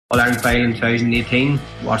All-Ireland final in 2018.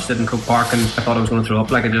 Watched it in Croke Park and I thought I was going to throw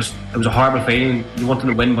up. It was a horrible feeling. You wanted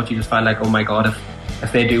to win, but you just felt like, oh my God,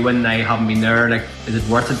 if they do win, I haven't been there. Is it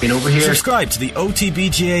worth it being over here? Subscribe to the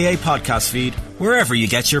OTBGAA podcast feed wherever you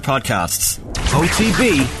get your podcasts.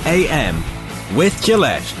 OTB AM with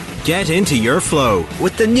Gillette. Get into your flow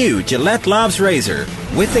with the new Gillette Labs Razor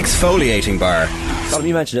with exfoliating bar. Colin,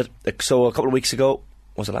 you mentioned it. So a couple of weeks ago,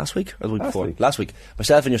 was it last week or the week before? Last week.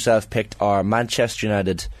 Myself and yourself picked our Manchester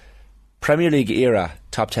United Premier League era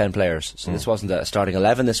top 10 players. So this wasn't a starting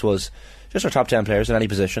 11, this was just our top 10 players in any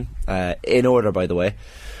position, in order, by the way,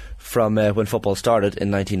 from when football started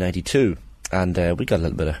in 1992. And we got a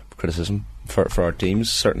little bit of criticism for our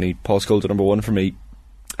teams. Certainly Paul Scholes at number one for me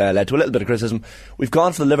led to a little bit of criticism. We've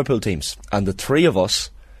gone for the Liverpool teams, and the three of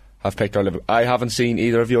us have picked our Liverpool. I haven't seen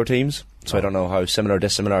either of your teams, so I don't know how similar or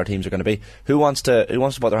dissimilar our teams are going to be. Who wants to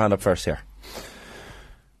put their hand up first here?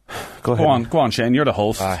 Go on, Shane. You're the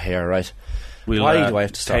host. Here, right. Why do I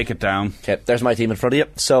have to start? Take it down. Okay, there's my team in front of you.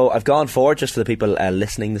 So I've gone forward just for the people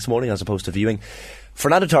listening this morning as opposed to viewing.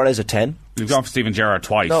 Fernando Torres at 10. You've gone for Steven Gerrard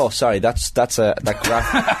twice. No, sorry, that's that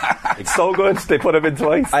graph. It's so good they put him in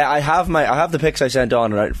twice. I have the picks I sent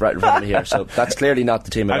on right in front of me here, so that's clearly not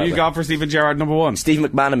the team. Have you gone for Steven Gerrard number one? Steve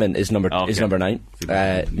McManaman is number 9.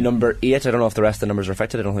 Number 8, I don't know if the rest of the numbers are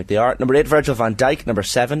affected. I don't think they are. Number 8, Virgil van Dijk. Number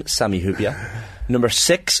 7, Sami Hyypiä. Number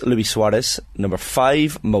 6, Luis Suarez. Number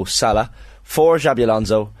 5, Mo Salah. 4, Xabi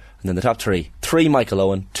Alonso. And then the top 3 Michael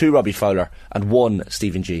Owen, 2 Robbie Fowler, and 1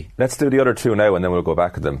 Stephen G. Let's do the other 2 now and then we'll go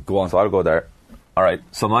back at them. Go on. So I'll go there. Alright,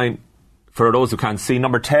 so mine, for those who can't see,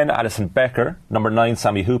 number 10 Alisson Becker, number 9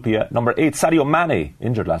 Sami Hyypiä, number 8 Sadio Mane,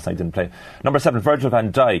 injured last night, didn't play, number 7 Virgil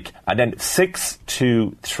van Dijk, and then 6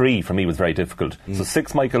 to 3 for me was very difficult. So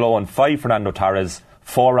 6 Michael Owen, 5 Fernando Torres,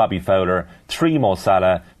 4 Robbie Fowler, 3 Mo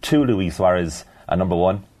Salah, 2 Luis Suarez, and number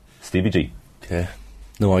 1 Stevie G. Okay,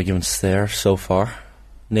 no arguments there so far.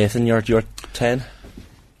 Nathan, you're 10?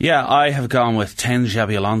 Yeah, I have gone with 10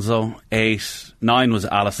 Xabi Alonso, 9 was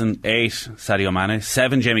Alisson, 8 Sadio Mane,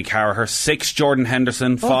 7 Jamie Carragher, 6 Jordan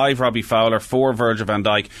Henderson, 5 Robbie Fowler, 4 Virgil van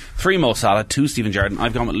Dijk, 3 Mo Salah, 2 Steven Gerrard.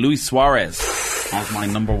 I've gone with Luis Suarez as my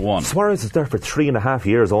number 1. Suarez is there for 3.5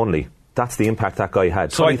 years only. That's the impact that guy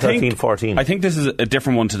had. So 2013-14. I think this is a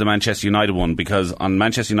different one to the Manchester United one, because on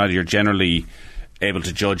Manchester United you're generally able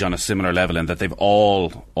to judge on a similar level in that they've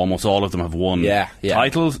almost all of them have won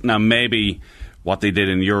titles. Now maybe what they did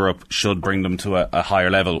in Europe should bring them to a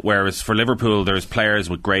higher level, whereas for Liverpool there's players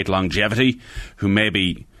with great longevity who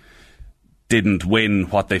maybe didn't win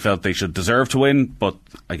what they felt they should deserve to win, but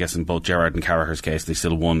I guess in both Gerrard and Carragher's case they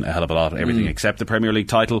still won a hell of a lot of everything except the Premier League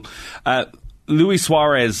title. Luis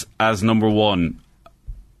Suarez as number 1,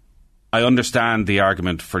 I understand the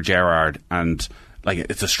argument for Gerrard, and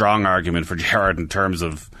it's a strong argument for Gerrard in terms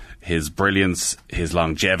of his brilliance, his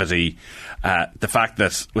longevity, the fact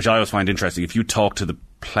that, which I always find interesting, if you talk to the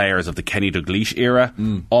players of the Kenny Dalglish era,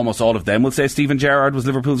 almost all of them will say Steven Gerrard was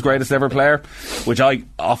Liverpool's greatest ever player, which I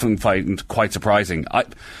often find quite surprising.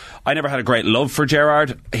 I never had a great love for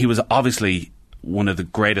Gerrard. He was obviously one of the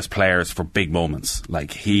greatest players for big moments.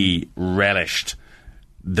 He relished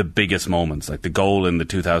the biggest moments, like the goal in the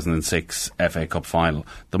 2006 FA Cup final.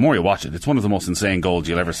 The more you watch it, it's one of the most insane goals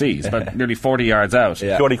you'll ever see. It's about nearly 40 yards out.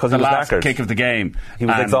 Yeah. Purely because the he was last knackered. Kick of the game. He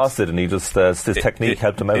was exhausted, and he just his technique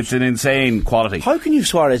helped him out. It's an insane quality. How can you have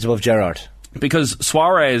Suarez above Gerrard? Because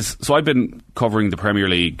Suarez, so I've been covering the Premier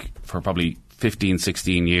League for probably 15,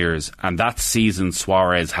 16 years, and that season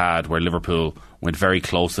Suarez had where Liverpool went very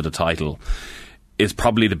close to the title is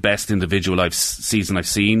probably the best individual season I've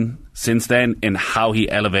seen since then in how he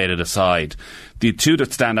elevated a side. The two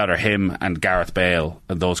that stand out are him and Gareth Bale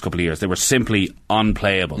in those couple of years. They were simply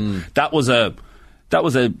unplayable. That was a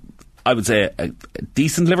I would say a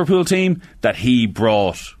decent Liverpool team that he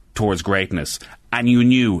brought towards greatness, and you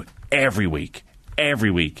knew every week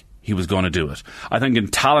he was going to do it. I think in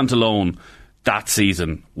talent alone that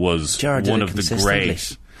season was Gerrard one of the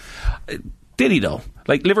great. Did he though?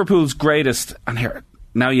 Liverpool's greatest, and here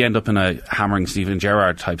now you end up in a hammering Steven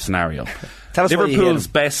Gerrard type scenario. Tell us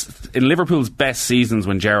Liverpool's best seasons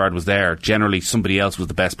when Gerrard was there, generally somebody else was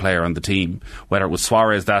the best player on the team. Whether it was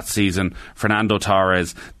Suarez that season, Fernando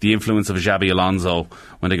Torres, the influence of Xabi Alonso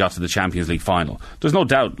when they got to the Champions League final. There's no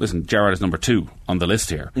doubt. Listen, Gerrard is number 2 on the list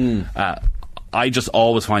here. I just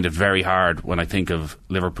always find it very hard when I think of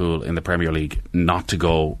Liverpool in the Premier League not to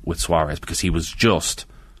go with Suarez, because he was just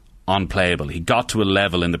unplayable. He got to a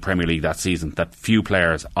level in the Premier League that season that few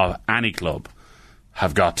players of any club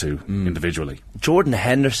have got to individually. Jordan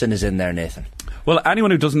Henderson is in there, Nathan. Well,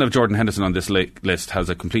 anyone who doesn't have Jordan Henderson on this list has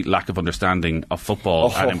a complete lack of understanding of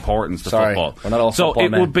football and importance to football. We're not all football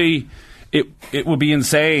men. it would be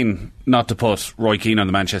insane not to put Roy Keane on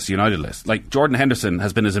the Manchester United list. Like, Jordan Henderson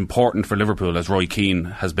has been as important for Liverpool as Roy Keane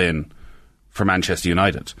has been for Manchester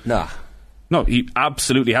United. No, he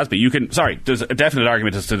absolutely has been. There's a definite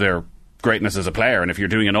argument as to their greatness as a player, and if you're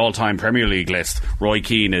doing an all-time Premier League list, Roy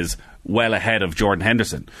Keane is well ahead of Jordan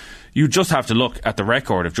Henderson. You just have to look at the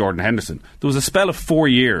record of Jordan Henderson. There was a spell of 4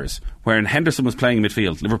 years where Henderson was playing in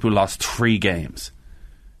midfield. Liverpool lost 3 games.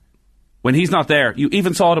 When he's not there, you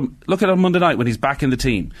even saw him, look at him Monday night when he's back in the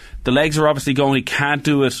team. The legs are obviously going, he can't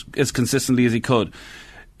do it as consistently as he could.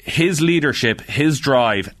 His leadership, his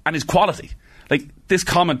drive, and his quality. Like, this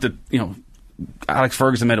comment that, Alex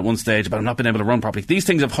Ferguson made at one stage about him not being able to run properly. These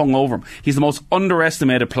things have hung over him. He's the most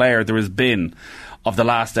underestimated player there has been of the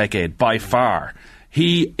last decade, by far.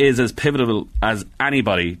 He is as pivotal as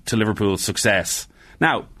anybody to Liverpool's success.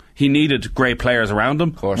 Now, he needed great players around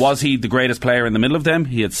him. Was he the greatest player in the middle of them?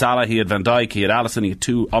 He had Salah, he had Van Dijk, he had Alisson, he had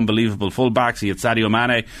 2 unbelievable fullbacks, he had Sadio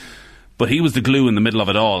Mane. But he was the glue in the middle of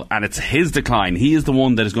it all, and it's his decline. He is the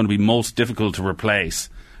one that is going to be most difficult to replace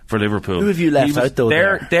for Liverpool. Who have you left out,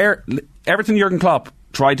 though? Everything Jurgen Klopp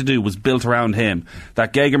tried to do was built around him.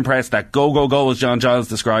 That gegenpress, that go, as John Giles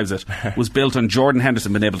describes it, was built on Jordan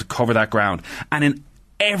Henderson being able to cover that ground. And in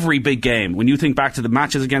every big game, when you think back to the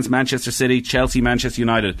matches against Manchester City, Chelsea, Manchester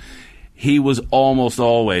United, he was almost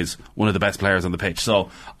always one of the best players on the pitch.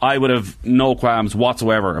 So I would have no qualms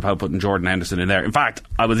whatsoever about putting Jordan Henderson in there. In fact,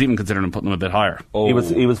 I was even considering putting him a bit higher. He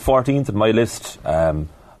was 14th in my list.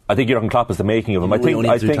 I think Jurgen Klopp is the making of him. I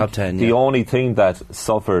think top 10, the only thing that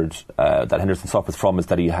Henderson suffers from is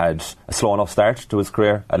that he had a slow enough start to his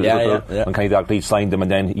career at Liverpool when Kenny Dalglish signed him,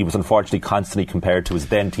 and then he was unfortunately constantly compared to his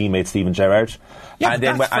then teammate Steven Gerrard. And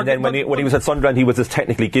then when he was at Sunderland, he was this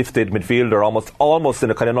technically gifted midfielder, almost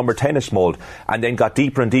in a kind of number 10ish mould, and then got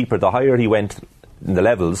deeper and deeper. The higher he went in the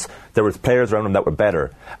levels, there was players around him that were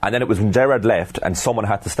better, and then it was when Gerrard left and someone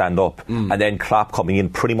had to stand up, and then Klopp coming in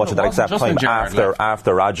pretty much at that exact time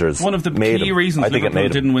after Rodgers. One of the key reasons Liverpool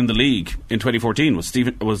didn't win the league in 2014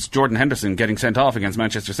 was Jordan Henderson getting sent off against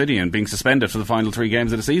Manchester City and being suspended for the final 3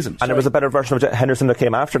 games of the season. And there was a better version of Henderson that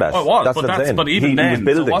came after that. Oh, it was, that's what I'm saying. But even then,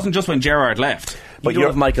 so it wasn't just when Gerrard left. But you don't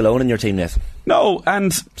have Michael Owen in your team, Nathan. No,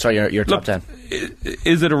 and sorry, your top 10.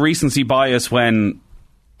 Is it a recency bias when,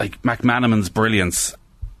 like, McManaman's brilliance,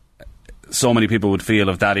 so many people would feel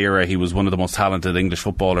of that era he was one of the most talented English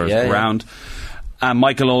footballers around. And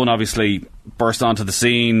Michael Owen obviously burst onto the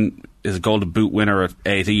scene, is a Golden Boot winner at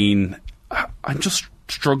 18. I just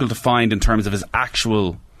struggle to find in terms of his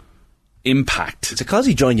actual impact. Is it because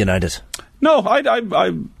he joined United? No, I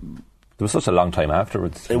there was such a long time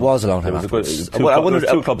afterwards. It was a long time afterwards.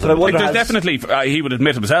 Two clubs. There's definitely, he would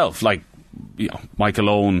admit himself, like, Michael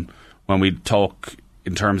Owen, when we talk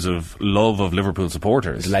in terms of love of Liverpool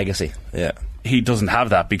supporters, his legacy, he doesn't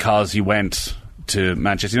have that because he went to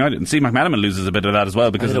Manchester United. And Steve McManaman loses a bit of that as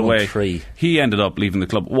well because of the way he ended up leaving the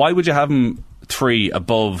club. Why would you have him 3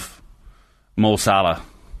 above Mo Salah?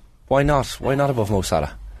 Why not? Why not above Mo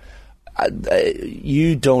Salah?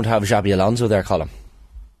 You don't have Xabi Alonso there, Colin.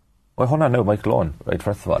 Well, hold on now, Michael Owen, right,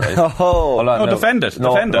 first of all. Right? Defend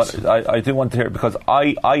it. I do want to hear, because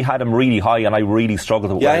I had him really high and I really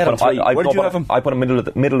struggled with I had him 3. Where did you have him? I put him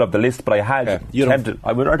middle of the list, but I had tempted.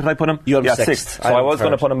 Where did I put him? You had him 6th. So I was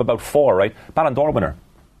going to put him about 4, right? Ballon d'Or winner.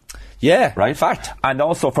 Yeah, right. Fact. And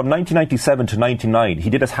also from 1997 to 99, he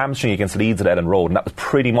did his hamstring against Leeds at Ellen Road, and that was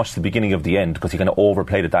pretty much the beginning of the end because he kind of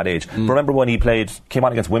overplayed at that age. But remember when he came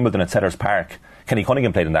on against Wimbledon at Sellers Park? Kenny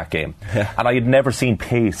Cunningham played in that game, and I had never seen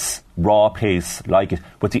raw pace like it,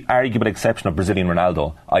 with the arguable exception of Brazilian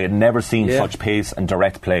Ronaldo. I had never seen such pace and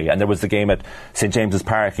direct play. And there was the game at St James's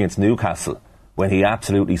Park against Newcastle when he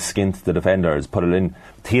absolutely skint the defenders, put it in.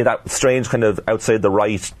 He had that strange kind of outside the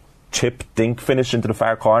right chip dink finish into the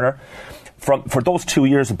far corner. For those 2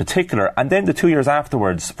 years in particular, and then the 2 years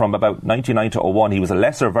afterwards, from about 99 to 01, he was a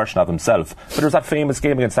lesser version of himself. But there was that famous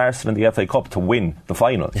game against Arsenal in the FA Cup to win the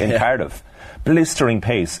final in Cardiff. Blistering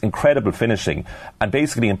pace, incredible finishing, and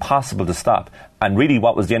basically impossible to stop. And really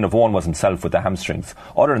what was the end of one was himself with the hamstrings.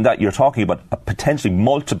 Other than that, you're talking about a potentially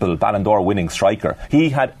multiple Ballon d'Or winning striker. He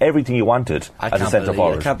had everything he wanted as a centre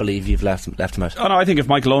forward. I can't believe you've left him out. Oh no, I think if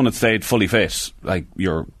Michael Owen had stayed fully fit, like,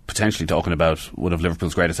 you're potentially talking about one of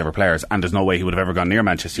Liverpool's greatest ever players, and there's no way he would have ever gone near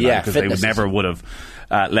Manchester United because they would never would have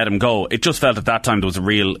let him go. It just felt at that time there was a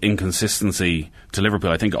real inconsistency to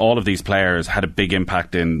Liverpool. I think all of these players had a big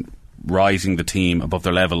impact in rising the team above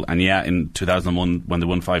their level, and in 2001 when they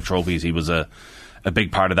won 5 trophies, he was a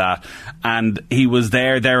big part of that, and he was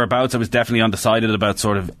thereabouts. I was definitely undecided about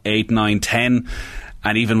sort of 8, 9, 10,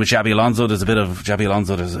 and even with Xabi Alonso, there's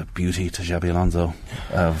a beauty to Xabi Alonso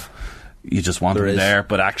of you just want him there,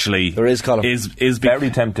 but actually there is Colin. Is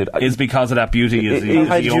very tempted. Is because of that beauty is he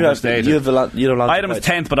overstated. I had him as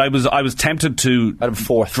 10th, but I was tempted to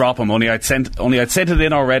drop him. Only I'd sent it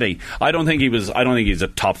in already. I don't think he's a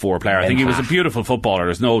top 4 player. I think he was a beautiful footballer.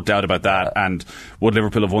 There's no doubt about that. And would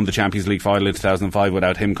Liverpool have won the Champions League final in 2005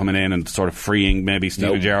 without him coming in and sort of freeing maybe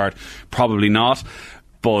Steven Gerrard? Probably not.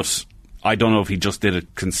 But I don't know if he just did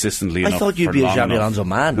it consistently enough. I thought you'd be a Xabi Alonso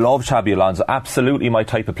man. Love Xabi Alonso, absolutely my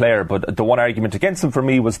type of player. But the one argument against him for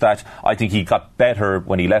me was that I think he got better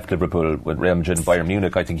when he left Liverpool with Real Madrid and Bayern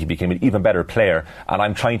Munich. I think he became an even better player. And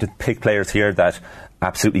I'm trying to pick players here that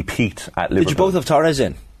absolutely peaked at Liverpool. Did you both have Torres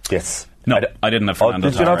in? Yes. No, I didn't have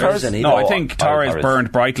Fernando Torres. Did you know Torres in? No, I think Torres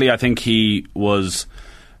burned brightly. I think he was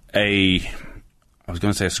I was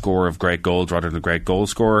going to say a scorer of great goals rather than a great goal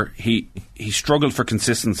scorer. He struggled for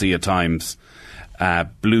consistency at times,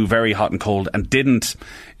 blew very hot and cold, and didn't,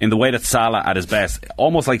 in the way that Salah at his best,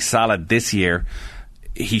 almost like Salah this year,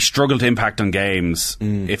 he struggled to impact on games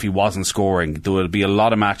if he wasn't scoring. There would be a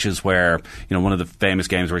lot of matches where, one of the famous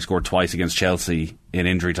games where he scored twice against Chelsea in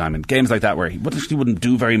injury time, and games like that where he actually wouldn't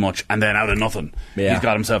do very much, and then out of nothing he's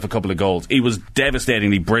got himself a couple of goals. He was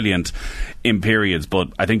devastatingly brilliant in periods, but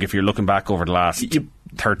I think if you're looking back over the last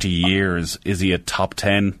 30 years, is he a top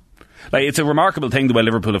 10? Like, it's a remarkable thing the way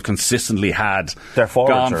Liverpool have consistently had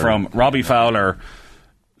gone from Robbie Fowler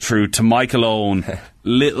through to Michael Owen,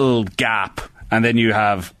 little gap, and then you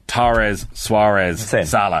have Torres, Suarez,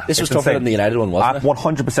 Salah. This was tougher than the United one, wasn't it?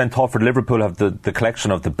 100% tougher. Liverpool have the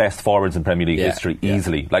collection of the best forwards in Premier League history,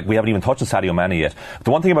 easily. Like, we haven't even touched on Sadio Mane yet.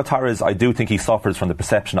 The one thing about Torres, I do think he suffers from the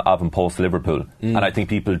perception of him post-Liverpool. And I think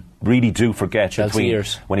people really do forget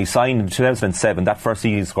when he signed in 2007, that first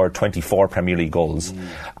season he scored 24 Premier League goals.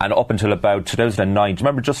 And up until about 2009, do you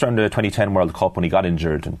remember just around the 2010 World Cup when he got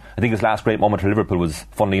injured? And I think his last great moment for Liverpool was,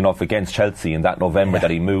 funnily enough, against Chelsea in that November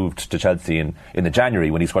that he moved to Chelsea in the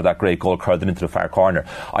January when he scored that great goal curled it into the far corner.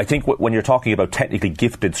 I think when you're talking about technically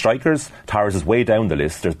gifted strikers, Torres is way down the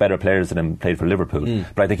list. There's better players than him played for Liverpool.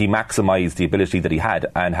 But I think he maximised the ability that he had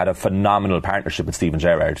and had a phenomenal partnership with Steven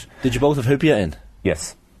Gerrard. Did you both have Hyypiä in?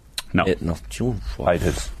 Yes. No. I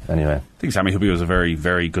did, anyway. I think Sami Hyypiä was a very,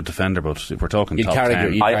 very good defender, but if we're talking top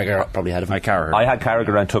 10... Carragher probably had him. I had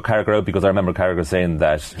Carragher and took Carragher out because I remember Carragher saying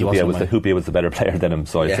that Hyypiä was the better player than him.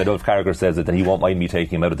 So I said, if Carragher says it, then he won't mind me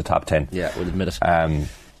taking him out of the top 10. Yeah, we'll admit it.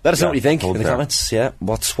 Let us know what you think in the comments. Yeah,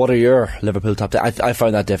 what are your Liverpool top 10? I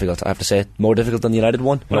found that difficult, I have to say. More difficult than the United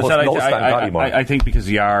one. I think because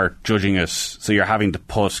you are judging it, so you're having to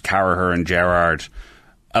put Carragher and Gerrard,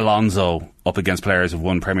 Alonso up against players who've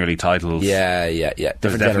won Premier League titles. Yeah.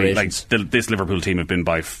 Different generations. This Liverpool team have been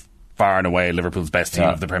by far and away Liverpool's best team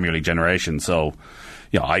of the Premier League generation. So,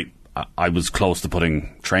 I was close to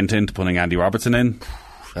putting Trent in, to putting Andy Robertson in.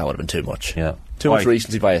 That would have been too much. Yeah, too much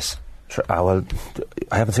recency bias. Well,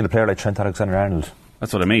 I haven't seen a player like Trent Alexander-Arnold.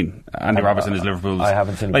 That's what I mean. Andy Robertson is Liverpool's... I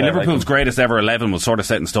haven't seen Liverpool's greatest ever 11 was sort of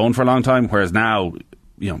set in stone for a long time, whereas now,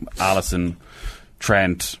 Alisson,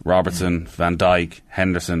 Trent, Robertson, Van Dijk,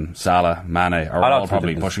 Henderson, Salah, Mane are all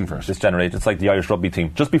probably pushing for it. This generation, it's like the Irish rugby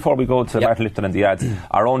team. Just before we go to Martin Lipton and the ads,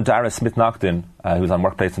 our own Dara Smith-Nocton, who's on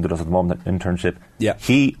Workplace and does at the moment internship,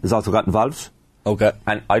 he has also got involved. Okay.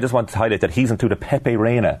 And I just want to highlight that he's included Pepe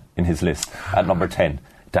Reina in his list at number 10.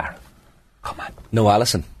 Dara, come on. No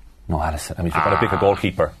Alisson. I mean, if you've got to pick a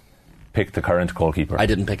goalkeeper, pick the current goalkeeper. I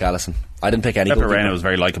didn't pick Alisson. I didn't pick any Pepe goalkeeper. Reina was a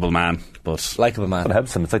very likeable man, but... Likeable man. But it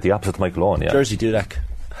helps him. It's like the opposite of Michael Owen, Jersey Dudek.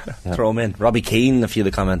 Throw him in. Robbie Keane, a few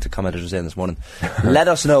of the commenters were saying this morning. Let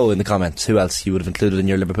us know in the comments who else you would have included in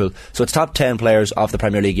your Liverpool. So it's top 10 players of the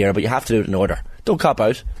Premier League era, but you have to do it in order. Don't cop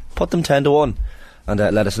out. Put them 10 to 1. And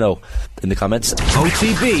let us know in the comments.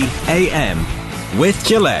 OTB AM with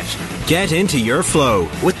Gillette. Get into your flow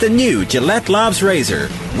with the new Gillette Labs Razor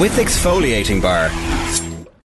with exfoliating bar.